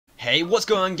Hey, what's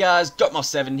going on guys,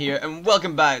 Darkmoth7 here, and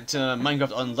welcome back to a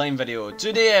Minecraft Online video.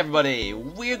 Today everybody,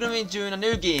 we're going to be doing a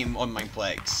new game on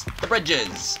Mineplex, The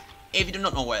Bridges. If you do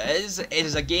not know what it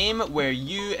is a game where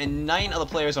you and 9 other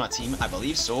players on a team, I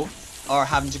believe so, are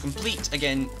having to compete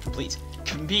against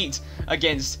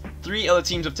 3 other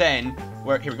teams of 10,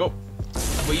 where you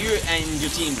and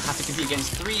your team have to compete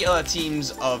against 3 other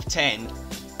teams of 10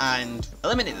 and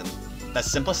eliminate them. That's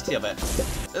the simplicity of it.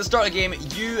 At the start of the game,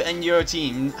 you and your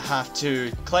team have to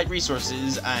collect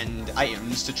resources and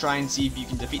items to try and see if you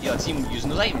can defeat the other team using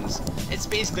those items. It's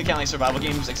basically kind of like survival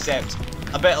games, except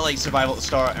a bit like survival at the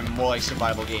start and more like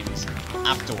survival games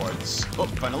afterwards. Oh,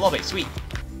 found a lobby, sweet.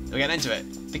 We're getting into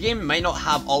it. The game might not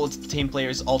have all the 10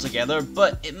 players all together,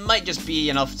 but it might just be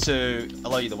enough to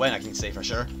allow you to win, I can say for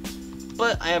sure.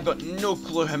 But I have got no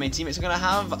clue how many teammates I'm going to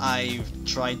have. I've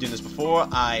tried doing this before.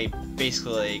 I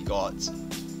basically got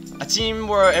a team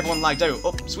where everyone lagged out.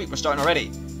 Oh, sweet, we're starting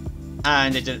already.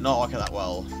 And it did not work out that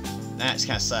well. That's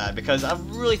kind of sad, because I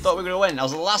really thought we were going to win. I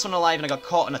was the last one alive and I got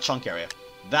caught in a chunk area.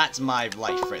 That's my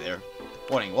life right there.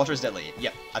 Warning, water is deadly.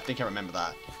 Yep, I think I remember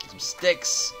that. Some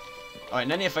sticks. Alright,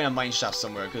 now I need to find a mine shaft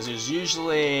somewhere, because there's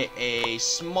usually a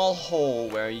small hole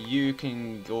where you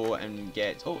can go and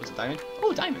get... Oh, is it diamond?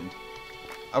 Oh, diamond.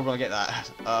 I want to get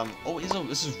that. Oh,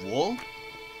 this is wool?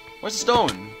 Where's the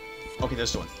stone? Okay, there's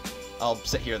stone. I'll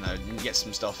sit here now and get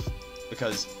some stuff,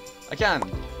 because I can.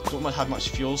 Don't have much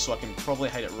fuel, so I can probably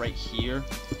hide it right here.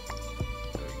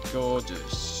 There we go, do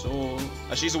so.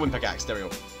 I should use a wind pickaxe, there we go.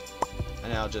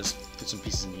 And I'll just put some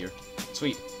pieces in here.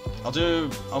 Sweet.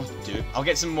 I'll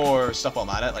get some more stuff while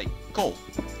I'm at it, like coal.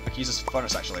 I can use this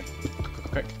furnace actually.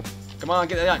 Quick. Come on,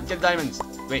 get the diamonds.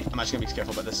 Wait, I'm actually gonna be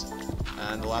careful about this.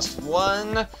 And the last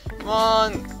one. Come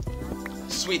on.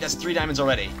 Sweet, that's 3 diamonds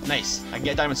already. Nice. I can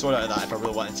get a diamond sword out of that if I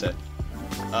really wanted to.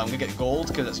 I'm gonna get gold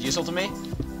because it's useful to me.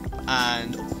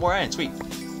 And more iron. Sweet.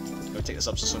 I'm gonna take this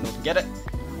up so no one can get it.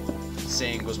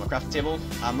 Saying goes my crafting table.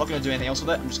 I'm not gonna do anything else with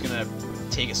it. I'm just gonna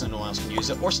take it so no one else can use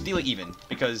it or steal it even,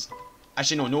 because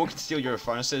actually no one can steal your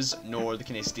furnaces, nor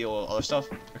can they steal other stuff.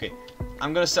 Okay,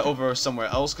 I'm gonna sit over somewhere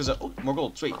else because oh, more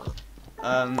gold. Sweet.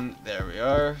 There we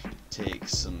are. Take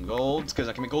some gold, because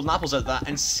I can make golden apples out of that,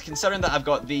 and considering that I've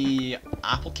got the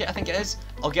apple kit, I think it is,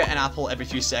 I'll get an apple every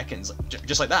few seconds,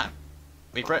 just like that.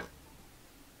 Wait for it.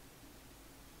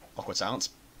 Awkward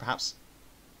silence, perhaps.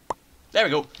 There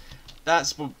we go.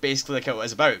 That's basically like what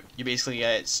it's about. You basically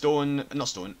get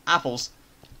apples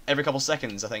every couple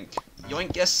seconds, I think.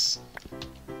 Yoink, yes.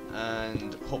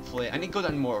 And hopefully, I need to go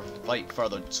down more, like,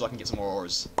 further, so I can get some more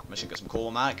ores. I'm actually gonna get some coal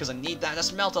on that, because I need that to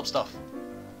smelt up stuff.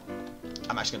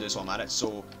 I'm actually gonna do this while I'm at it,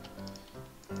 so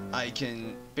I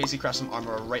can basically craft some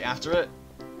armor right after it.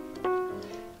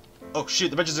 Oh shoot,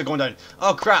 the bridges are going down.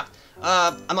 Oh crap!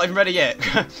 I'm not even ready yet.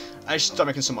 I should start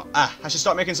making some. I should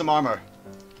start making some armor.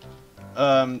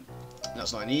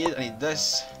 That's not what I need. I need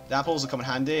this. The apples will come in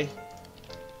handy,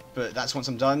 but that's once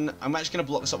I'm done. I'm actually gonna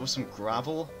block this up with some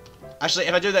gravel. Actually,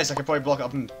 if I do this, I could probably block it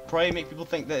up and probably make people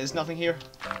think that there's nothing here.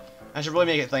 I should really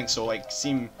make it think so, like,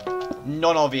 seem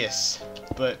non-obvious.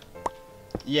 But,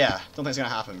 yeah, don't think it's gonna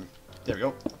happen. There we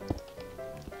go.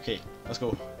 Okay, let's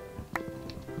go.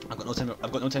 I've got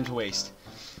no time to waste.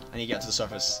 I need to get to the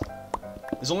surface.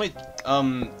 There's only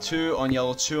 2 on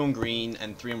yellow, 2 on green,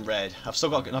 and 3 on red. I've still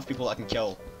got enough people that I can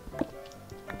kill.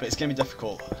 But it's gonna be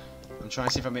difficult. I'm trying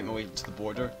to see if I make my way to the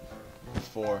border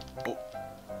before... Oh.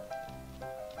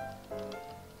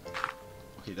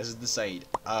 Okay, this is the side.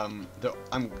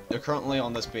 They're currently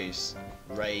on this base,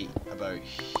 right about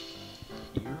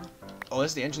here. Oh,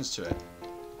 there's the entrance to it.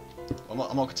 I'm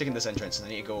not taking this entrance, and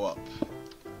I need to go up.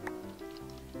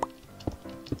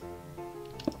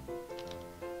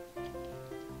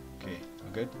 Okay,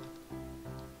 I'm good.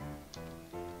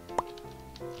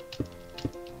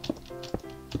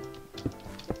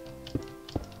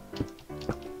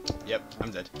 Yep,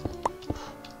 I'm dead.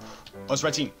 Oh, it's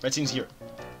red team. Red team's here.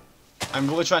 I'm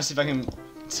really trying to see if I can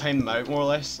time them out, more or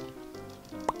less.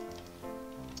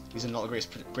 These are not the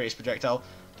greatest projectile,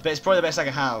 but it's probably the best I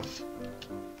can have,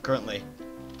 currently.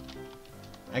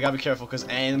 I gotta be careful, because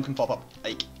any of them can pop up,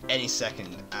 like, any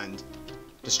second, and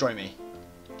destroy me.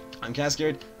 I'm kinda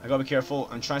scared, I gotta be careful.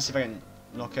 I'm trying to see if I can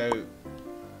knock out...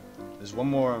 There's one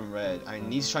more on red. I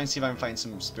need to try and see if I can find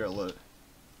some spirit loot.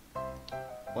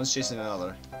 One's chasing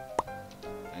another,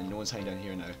 and no one's hiding down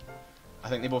here now. I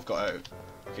think they both got out.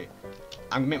 Okay,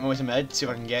 I'm gonna make my way to mid, see if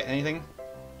I can get anything.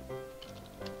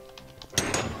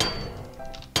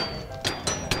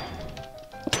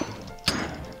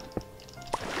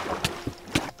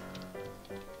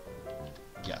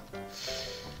 Yeah.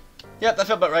 Yep, that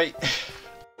felt about right.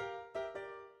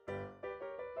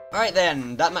 Alright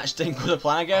then, that match didn't go to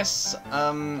plan, I guess.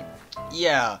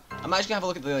 Yeah. I'm actually gonna have a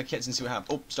look at the kits and see what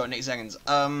happens. Oh, starting 8 seconds.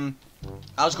 I'll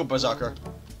just go Berserker.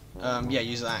 Yeah,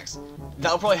 use an axe.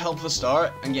 That'll probably help at the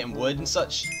start and getting wood and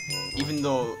such. Even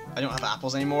though I don't have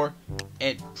apples anymore,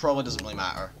 it probably doesn't really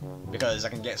matter because I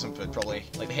can get some food probably,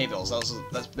 like the hay bales.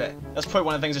 That's probably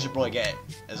one of the things I should probably get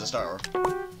as a starter.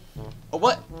 Oh,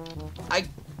 what?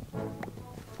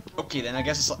 Okay then, I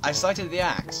guess I selected the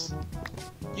axe.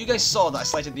 You guys saw that I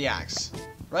selected the axe,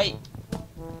 right?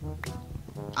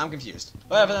 I'm confused.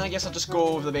 Whatever, then I guess I'll just go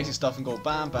over the basic stuff and go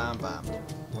bam, bam, bam.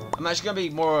 I'm actually going to be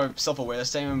more self-aware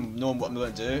this time and knowing what I'm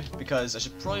going to do, because I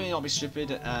should probably not be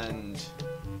stupid, and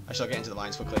I shall get into the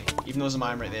mines quickly. Even though there's a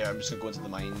mine right there, I'm just going to go into the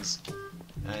mines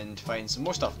and find some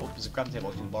more stuff. Oh, there's a crafting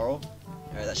table I can borrow.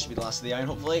 Alright, that should be the last of the iron,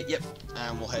 hopefully. Yep.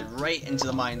 And we'll head right into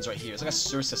the mines right here. It's like a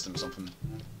sewer system or something.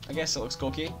 I guess it looks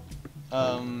okay.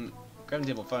 Crafting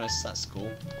table furnace, that's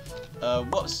cool.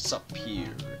 What's up here?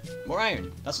 More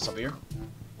iron. That's what's up here.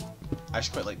 I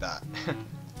actually quite like that.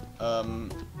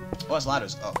 Oh, it's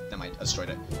ladders. Oh, never mind. I destroyed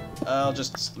it. I'll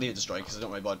just leave it destroyed because I don't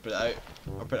really bother to put it out.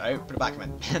 Or put it out. Put it back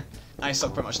in. I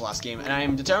sucked pretty much the last game, and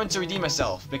I'm determined to redeem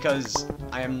myself because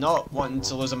I am not wanting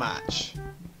to lose a match.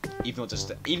 Even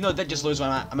though I did just lose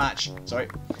a match. Sorry.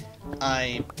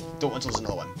 I don't want to lose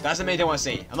another one. That's the main thing I want to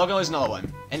say. I'm not going to lose another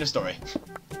one. End of story.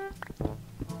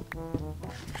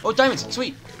 Oh, diamonds!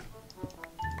 Sweet!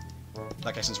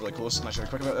 That guy sounds really close. I'm actually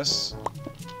quick about this.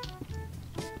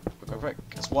 Quick.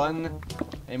 That's one.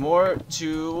 Any more?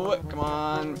 Two. Come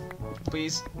on.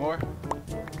 Please. More.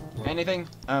 Anything?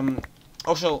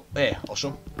 Also.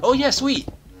 Oh yeah, sweet!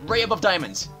 Right above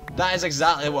diamonds. That is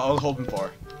exactly what I was hoping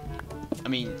for. I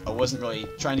mean, I wasn't really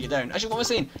trying to get down. Actually, what was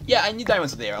I saying? Yeah, I knew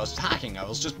diamonds were there. I was hacking. I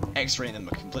was just X-raying them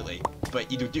completely.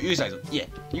 But you guys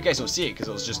don't see it because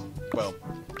it was just, well,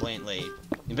 blatantly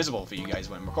invisible for you guys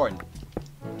when I'm recording.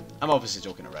 I'm obviously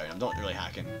joking around. I'm not really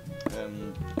hacking.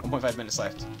 1.5 minutes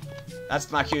left.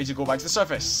 That's my cue to go back to the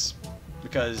surface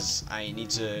because I need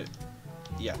to.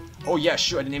 Yeah. Oh yeah.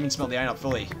 Shoot! I didn't even smelt the iron up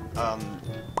fully.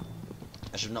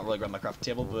 I should not really grab my crafting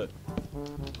table, but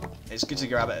it's good to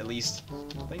grab it at least.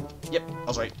 I think. Yep. I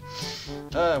was right.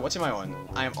 What team am I on?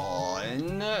 I'm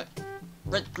on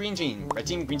green team. Red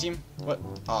team. Green team. What?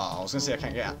 Oh, I was gonna say I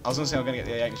can't get. I was gonna say I'm gonna get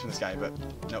the items from this guy, but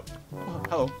nope. Oh,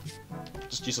 hello.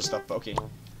 Just useless stuff, but okay.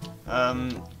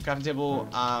 Crafting table,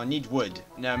 need wood.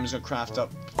 Now I'm just gonna craft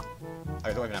up.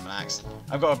 I don't even have an axe.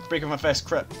 I've got a break of my fist.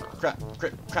 Crap.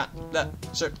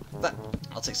 That.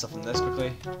 I'll take stuff from this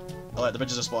quickly. Oh, the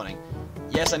bridges are spawning.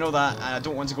 Yes, I know that, and I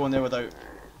don't want to go in there without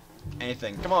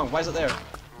anything. Come on, why is it there?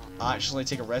 I'll actually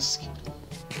take a risk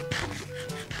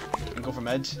and go for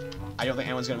mid. I don't think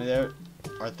anyone's gonna be there,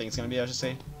 or I think it's gonna be, I should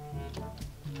say.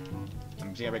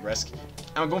 I'm taking a big risk.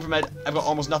 I'm going for mid. I've got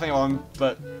almost nothing on,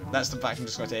 but that's the fact I'm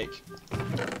just gonna take.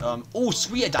 Oh,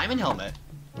 sweet, a diamond helmet.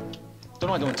 Don't know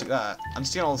why I don't take that. I'm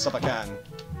stealing all the stuff I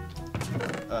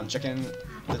can. Chicken.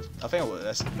 I think I'll look at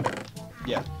this.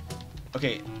 Yeah.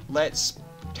 Okay, let's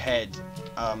head.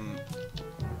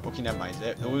 Okay, never mind.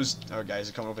 Those are guys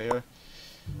are coming over here.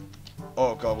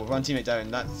 Oh god, we'll run teammate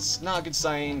down. That's not a good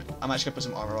sign. I'm actually gonna put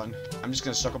some armor on. I'm just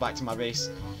gonna circle back to my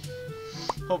base.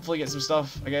 Hopefully get some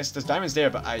stuff. I guess there's diamonds there,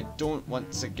 but I don't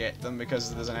want to get them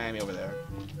because there's an enemy over there.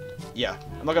 Yeah,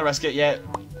 I'm not gonna risk it yet.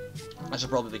 I should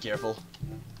probably be careful.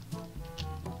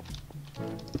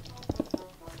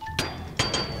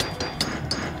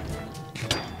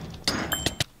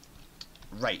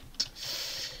 Right.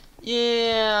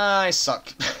 Yeah, I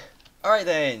suck. Alright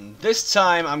then. This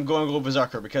time I'm going to go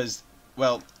Berserker because,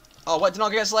 well... Oh, what? Did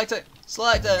not get selected?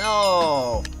 Selected!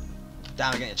 Oh!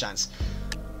 Damn, I'm getting a chance.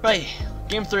 Right.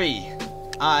 Game 3.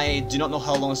 I do not know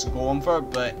how long it's going to go on for,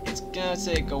 but it's going to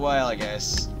take a while, I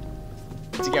guess.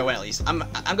 To get a win, at least. I'm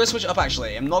going to switch it up,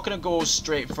 actually. I'm not going to go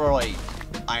straight for, like,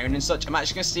 iron and such. I'm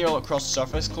actually going to steer all across the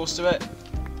surface close to it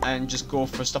and just go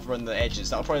for stuff around the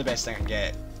edges. That'll probably be the best thing I can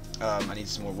get. I need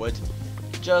some more wood.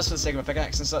 Just for the sake of a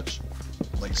pickaxe and such.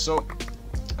 Like so.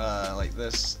 Like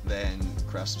this. Then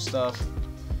craft some stuff.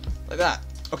 Like that.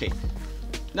 Okay.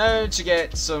 Now to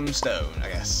get some stone, I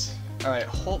guess. Alright,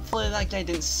 hopefully that guy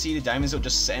didn't see the diamonds that were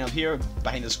just sitting up here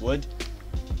behind this wood.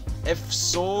 If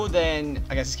so, then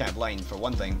I guess he's kind of blind for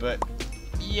one thing, but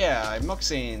yeah, I'm not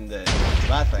saying that it's a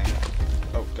bad thing.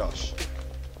 Oh gosh.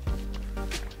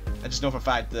 I just know for a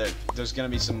fact that there's gonna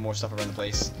be some more stuff around the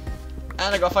place.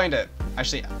 And I gotta find it.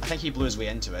 Actually, I think he blew his way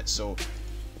into it, so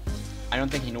I don't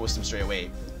think he noticed him straight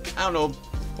away. I don't know,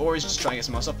 or he's just trying to get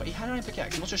some more stuff, but he had an iron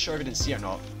pickaxe. I'm not sure if he didn't see it or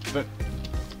not, but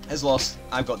it's lost.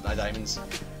 I've got my diamonds.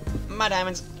 My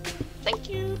diamonds. Thank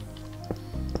you.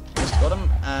 Just got them,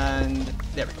 and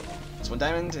there we go. one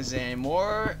diamond. Is there any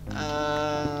more?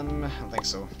 I don't think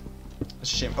so.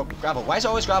 That's a shame. Oh, gravel. Why is it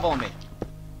always gravel on me?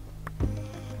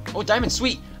 Oh, diamonds,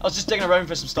 sweet! I was just digging around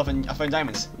for some stuff and I found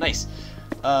diamonds. Nice.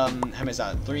 How many is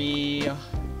that? 3,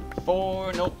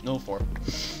 4, nope, no 4.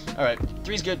 Alright,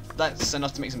 3's good. That's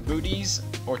enough to make some booties,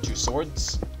 or 2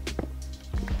 swords.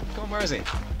 Come on, where is he?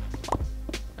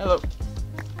 Hello.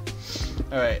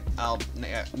 Alright, I'll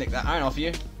nick that iron off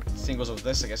you. Same goes with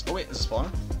this, I guess. Oh wait, is it a spawner?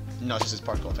 No, it's just his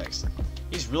particle effects.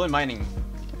 He's really mining.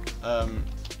 I'll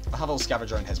have a little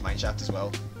scavenger around his mine shaft as well.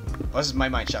 Well, this is my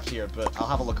mine shaft here, but I'll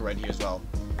have a look around here as well.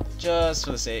 Just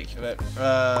for the sake of it.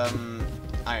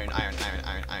 Iron.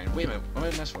 Wait a minute, what am I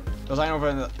doing this for? There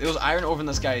was iron over in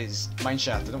this guy's mine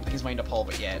shaft. I don't think he's mined up all of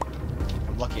it yet.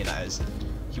 I'm lucky that is.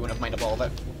 He wouldn't have mined up all of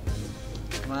it.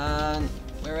 Come on,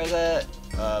 where is it?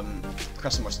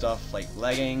 Craft some more stuff, like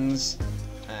leggings.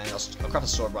 And I'll craft a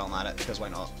sword while I'm at it, because why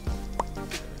not? There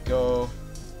we go.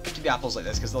 Keep the apples like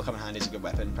this, because they'll come in handy as a good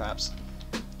weapon, perhaps.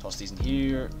 Toss these in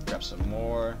here, grab some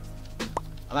more.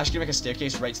 I'm actually going to make a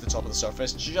staircase right to the top of the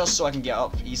surface, just so I can get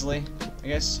up easily, I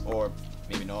guess, or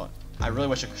maybe not. I really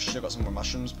wish I should have got some more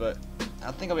mushrooms, but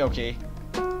I think I'll be okay.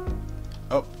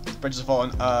 Oh, bridges have fallen.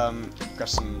 Grab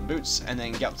some boots, and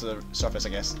then get up to the surface, I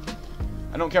guess.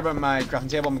 I don't care about my crafting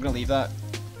table, I'm going to leave that.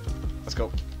 Let's go.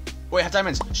 Wait, I have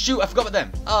diamonds! Shoot, I forgot about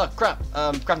them! Oh, crap!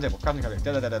 Crafting table, crafting.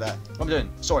 What am I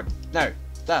doing? Sword. Now.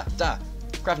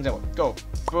 Crafting table. Go.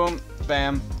 Boom,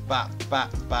 bam, bap.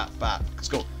 Let's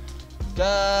go.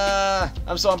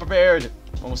 I'm so unprepared.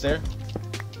 Almost there.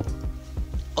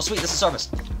 Oh sweet, this is surface.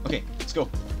 Okay, let's go.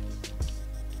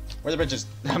 Where are the bridges?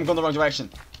 I'm going the wrong direction.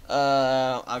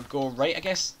 I'll go right, I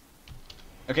guess.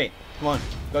 Okay, come on.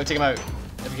 Gotta take him out.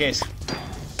 Just in case.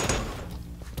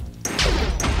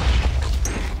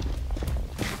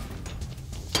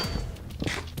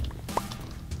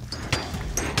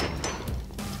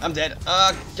 I'm dead.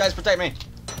 Guys, protect me.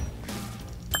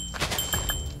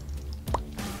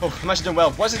 Oh, I'm actually doing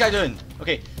well. What's this guy doing?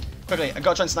 Okay, quickly. I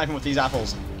gotta try and snipe him with these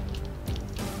apples.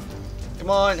 Come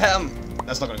on, hit him.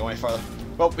 That's not gonna go any further.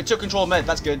 Well, we took control of mid.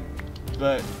 That's good.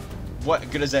 But what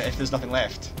good is it if there's nothing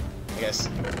left? I guess.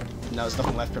 No, there's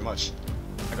nothing left pretty much.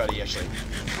 I got E actually.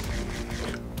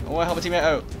 I want to help a teammate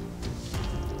out.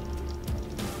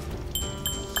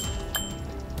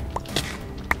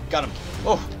 Got him.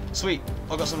 Oh, sweet.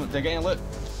 I got some. Did I get any loot? I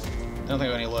don't think I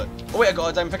got any loot. Oh wait, I got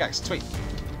a diamond pickaxe. Sweet.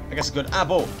 I guess it's good. Ah,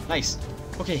 bow. Nice.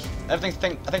 Okay. I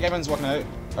think everyone's working out.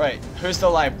 Alright, who's still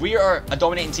alive? We are a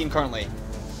dominating team currently.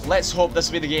 Let's hope this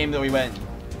will be the game that we win.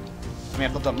 I mean,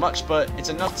 I've not done much, but it's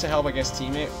enough to help, I guess,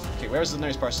 teammate. Okay, where's the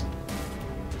nearest person?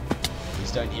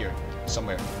 He's down here.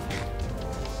 Somewhere.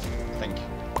 I think.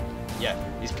 Yeah,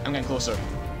 I'm getting closer.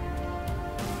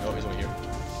 Oh, he's over here.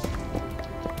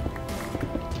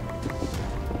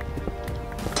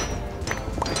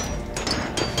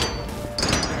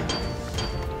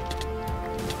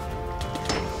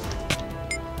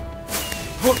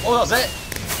 Oh, that was it!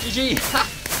 GG! Ha!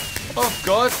 Oh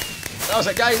god! That was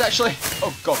it, guys, actually!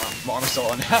 Oh god, my armor's still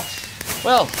on.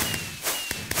 Well,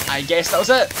 I guess that was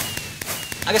it!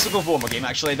 I guess we'll go for one more game,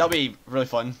 actually. That'll be really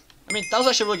fun. I mean, that was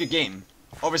actually a really good game.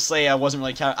 Obviously, I wasn't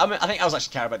really I think I was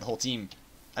actually caring about the whole team.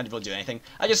 I didn't really do anything.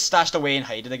 I just stashed away and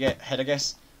hid, I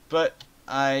guess. But,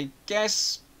 I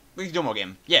guess we can do one more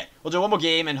game. Yeah, we'll do one more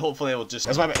game and hopefully we'll just...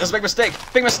 That's a big mistake!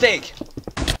 Big mistake!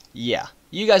 Yeah,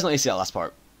 you guys don't need to see that last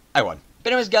part. I won.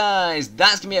 But anyways guys,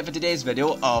 that's going to be it for today's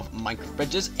video of Minecraft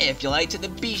Bridges. If you liked it,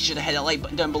 then be sure to hit that like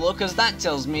button down below, because that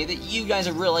tells me that you guys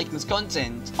are really liking this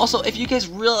content. Also, if you guys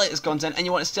really like this content and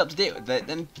you want to stay up to date with it,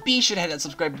 then be sure to hit that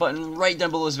subscribe button right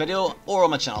down below this video or on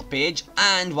my channel page.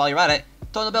 And while you're at it,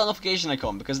 turn on the bell notification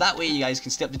icon, because that way you guys can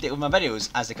stay up to date with my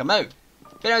videos as they come out.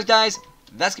 But anyways guys,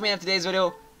 that's going to be it for today's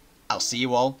video. I'll see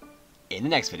you all in the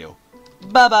next video.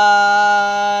 Bye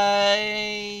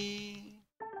bye!